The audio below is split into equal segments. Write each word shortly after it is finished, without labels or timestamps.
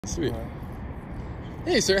Sweet.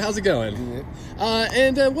 Hey, sir, how's it going? Good.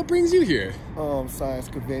 And what brings you here? Science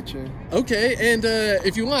convention. Okay, and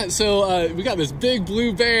if you want, so we got this big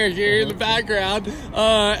blue bear here in the background.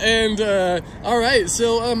 All right,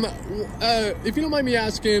 so if you don't mind me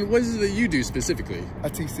asking, what is it that you do specifically? I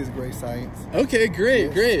teach 6th grade science. Okay, great,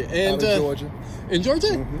 Yes. great. And Out in Georgia. In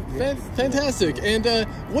Georgia? Yes. Fantastic. And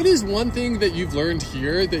what is one thing that you've learned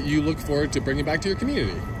here that you look forward to bringing back to your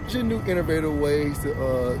community? Just new innovative ways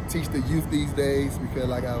to teach the youth these days, because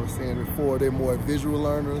like I was saying before, they're more visual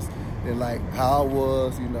learners than like how I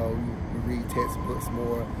was. You know, you read textbooks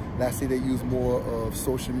more, and I see they use more of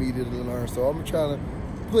social media to learn. So I'm trying to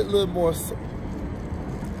put a little more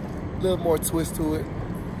twist to it,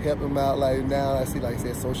 help them out. Like now I see, like I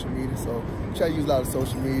said, social media. So I try to use a lot of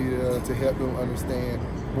social media to help them understand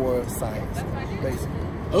more science, basically.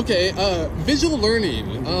 Okay, visual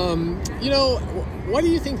learning. You know, why do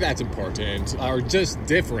you think that's important, or just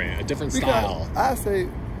different, a different style? I say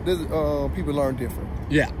people learn different.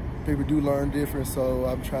 Yeah. People do learn different, so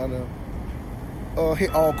I'm trying to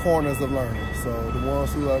hit all corners of learning. So the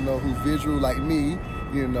ones who I know who visual like me,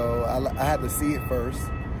 you know, I have to see it first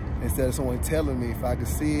instead of someone telling me. If I could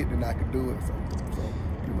see it, then I could do it. So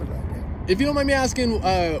pretty much like that. If you don't mind me asking,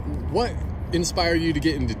 what inspired you to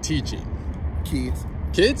get into teaching? Kids.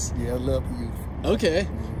 Kids? Yeah, I love the youth. Okay.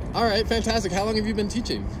 All right, fantastic. How long have you been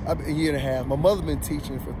teaching? I've been a year and a half. My mother's been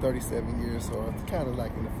teaching for 37 years, so it's kind of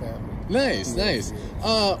like in the family. Nice, nice.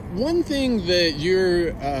 One thing that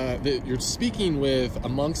you're speaking with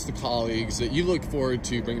amongst the colleagues that you look forward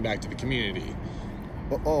to bringing back to the community.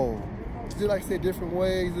 Still like I said, different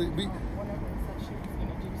ways.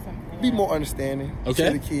 Be more understanding to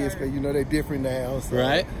the kids, because you know they're different now. So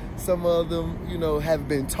right. Some of them, you know, haven't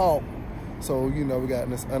been taught. So, you know, we got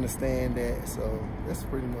to understand that. So that's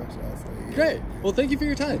pretty much what I say. Yeah. Great. Well, thank you for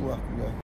your time. You're welcome. Yeah.